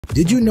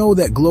Did you know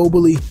that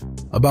globally,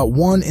 about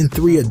 1 in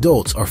 3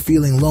 adults are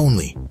feeling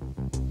lonely?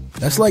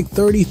 That's like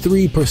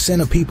 33%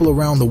 of people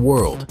around the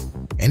world.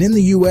 And in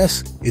the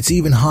US, it's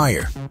even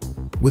higher,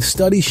 with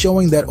studies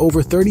showing that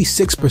over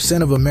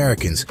 36% of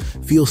Americans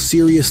feel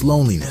serious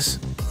loneliness.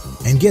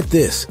 And get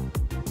this,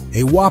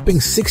 a whopping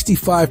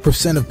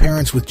 65% of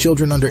parents with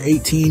children under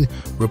 18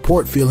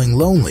 report feeling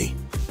lonely.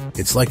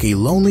 It's like a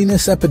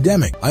loneliness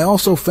epidemic. I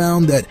also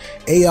found that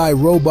AI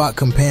robot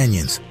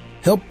companions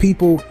help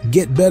people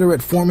get better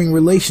at forming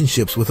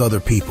relationships with other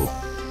people.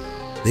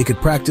 They could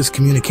practice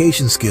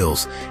communication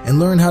skills and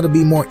learn how to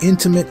be more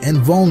intimate and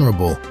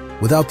vulnerable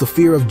without the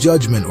fear of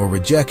judgment or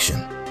rejection.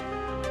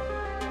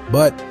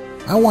 But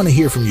I want to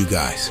hear from you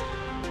guys.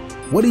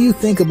 What do you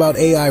think about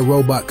AI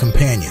robot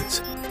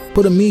companions?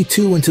 Put a me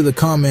too into the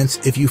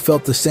comments if you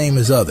felt the same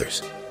as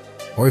others.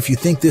 Or if you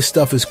think this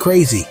stuff is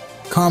crazy,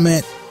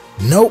 comment,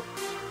 "Nope,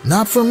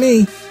 not for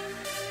me."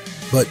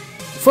 But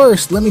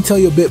first, let me tell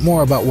you a bit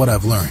more about what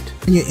I've learned.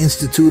 The Aria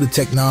Institute of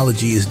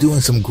Technology is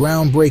doing some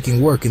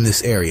groundbreaking work in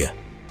this area.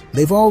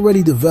 They've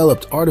already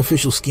developed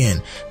artificial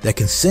skin that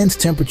can sense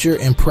temperature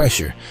and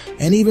pressure,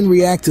 and even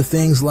react to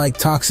things like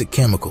toxic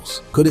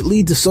chemicals. Could it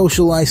lead to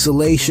social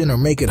isolation or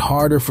make it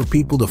harder for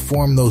people to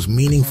form those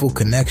meaningful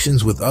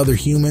connections with other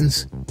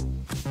humans?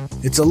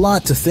 It's a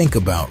lot to think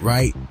about,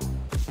 right?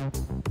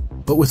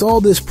 But with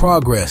all this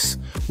progress,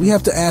 we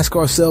have to ask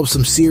ourselves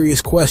some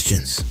serious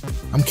questions.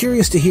 I'm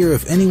curious to hear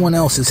if anyone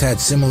else has had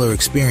similar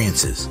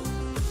experiences.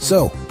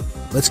 So,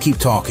 let's keep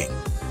talking.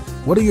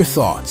 What are your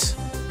thoughts?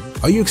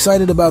 Are you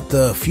excited about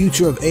the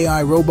future of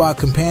AI robot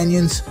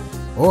companions?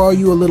 Or are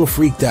you a little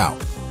freaked out?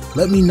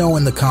 Let me know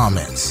in the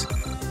comments.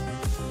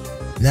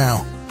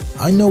 Now,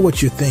 I know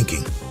what you're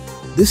thinking.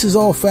 This is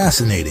all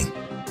fascinating.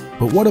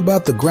 But what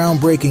about the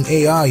groundbreaking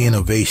AI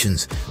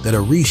innovations that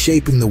are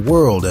reshaping the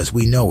world as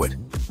we know it?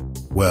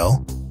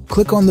 Well,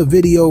 click on the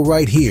video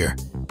right here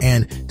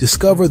and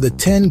discover the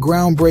 10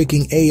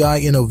 groundbreaking AI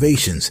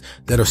innovations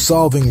that are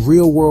solving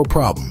real-world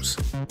problems.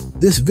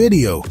 This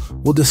video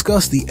will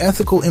discuss the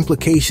ethical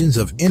implications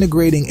of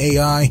integrating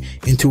AI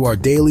into our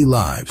daily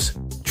lives.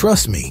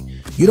 Trust me,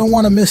 you don't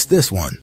want to miss this one.